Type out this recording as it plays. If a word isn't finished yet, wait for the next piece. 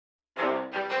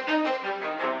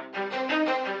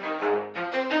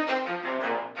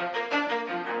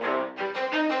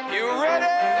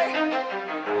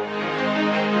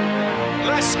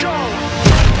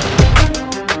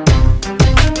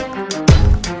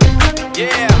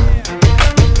Yeah.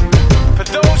 For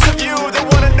those of you that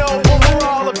wanna know what we're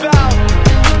all about,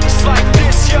 it's like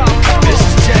this, y'all. This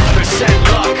is 10%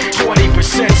 luck,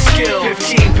 20% skill,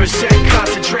 15%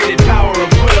 concentrated power of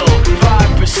will,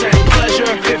 5% pleasure,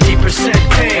 50%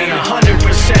 pain,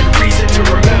 100% reason to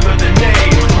remember the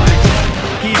name.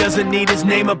 He doesn't need his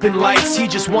name up in lights, he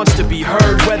just wants to be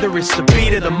heard, whether it's the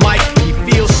beat of the mic. He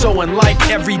feels so unlike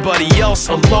everybody else,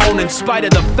 alone, in spite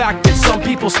of the fact that some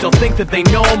people still think that they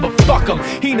know him. But fuck him,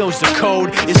 he knows the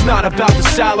code. It's not about the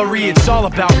salary, it's all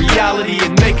about reality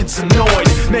and making some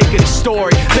noise, making a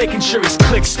story, making sure his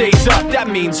click stays up. That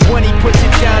means when he puts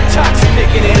it down, Tox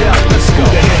picking it up. Let's go.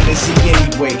 Who the hell is he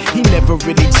anyway? He never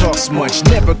really talks much,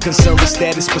 never concerned with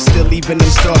status, but still even him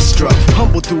starstruck.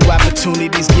 Humble through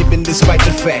opportunities given despite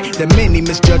the fact that many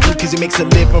misjudge him cause he makes a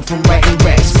living from writing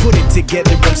raps. Put it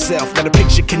together himself, now the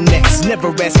picture connects, never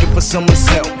asking for someone's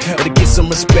help or to get some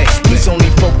respect. He's only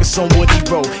focused on what he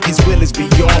wrote, his will is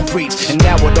beyond reach, and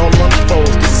now it all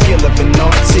unfolds, the skill of an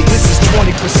artist. This is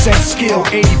 20% skill,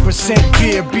 80%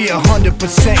 fear, be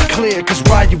 100% clear, cause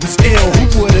Ryu was ill.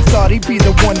 Who would've thought he'd be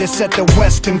the one that set the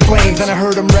West in flames? And I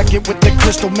heard him wreck it with the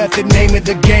crystal method, name of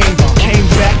the game. Came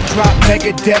back, dropped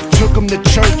Megadeth, took him to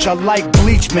church. I like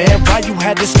Bleach, man. Ryu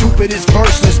had the stupidest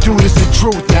verse, this dude is the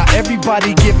truth. Now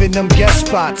everybody giving them guest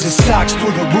spots and stocks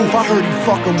through the roof. I heard he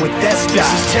fucking with that stock.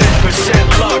 This is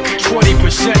 10% luck,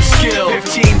 20% skill,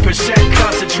 15%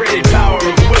 concentrated power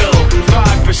of will,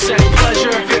 5%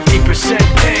 pleasure, 50%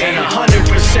 pain, and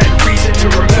 100% reason to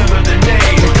remember the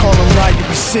name. They call him Ryu,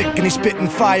 he's sick and he's spitting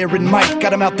fire. And Mike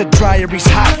got him out the dryer, he's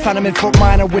hot. Found him in Fort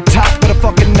Minor with top, but a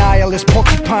fucking nihilist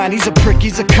porcupine. He's a prick,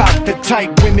 he's a cop. The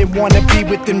type women wanna be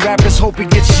with, and rappers hope he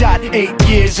gets shot. 8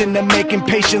 years in the making,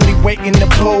 patiently waiting to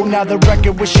blow. Now the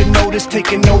record with your notice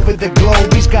taking over the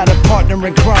globe. He's got a partner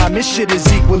in crime, his shit is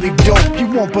equally dope. You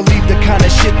won't believe the kind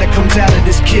of shit that comes out of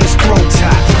this kid's throat.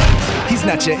 He's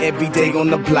not your everyday on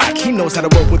the block. He knows how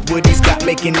to work with what he's got,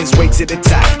 making his way to the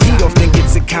top. He often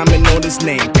gets a comment on his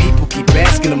name. People keep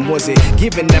asking him, was it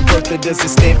given that birth or does it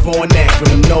stand for an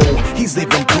acronym? No, he's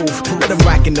living proof. Let him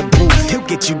rock in the booth. He'll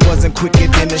get you buzzing quicker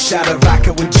than a shot of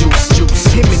vodka with juice.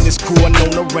 Him and his crew are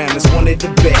known around as one of the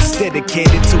best,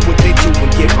 dedicated to what they do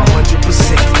and give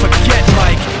 100%. Forget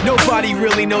Mike, nobody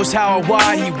really knows how or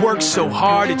why he works so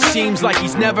hard. It seems like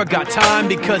he's never got time,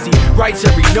 because he writes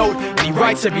every note and he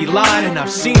writes every line. And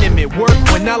I've seen him at work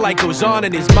when that light goes on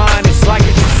in his mind. It's like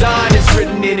a design is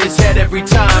written in his head every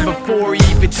time before he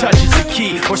even touches a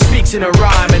key or speaks in a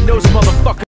rhyme. And those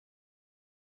motherfuckers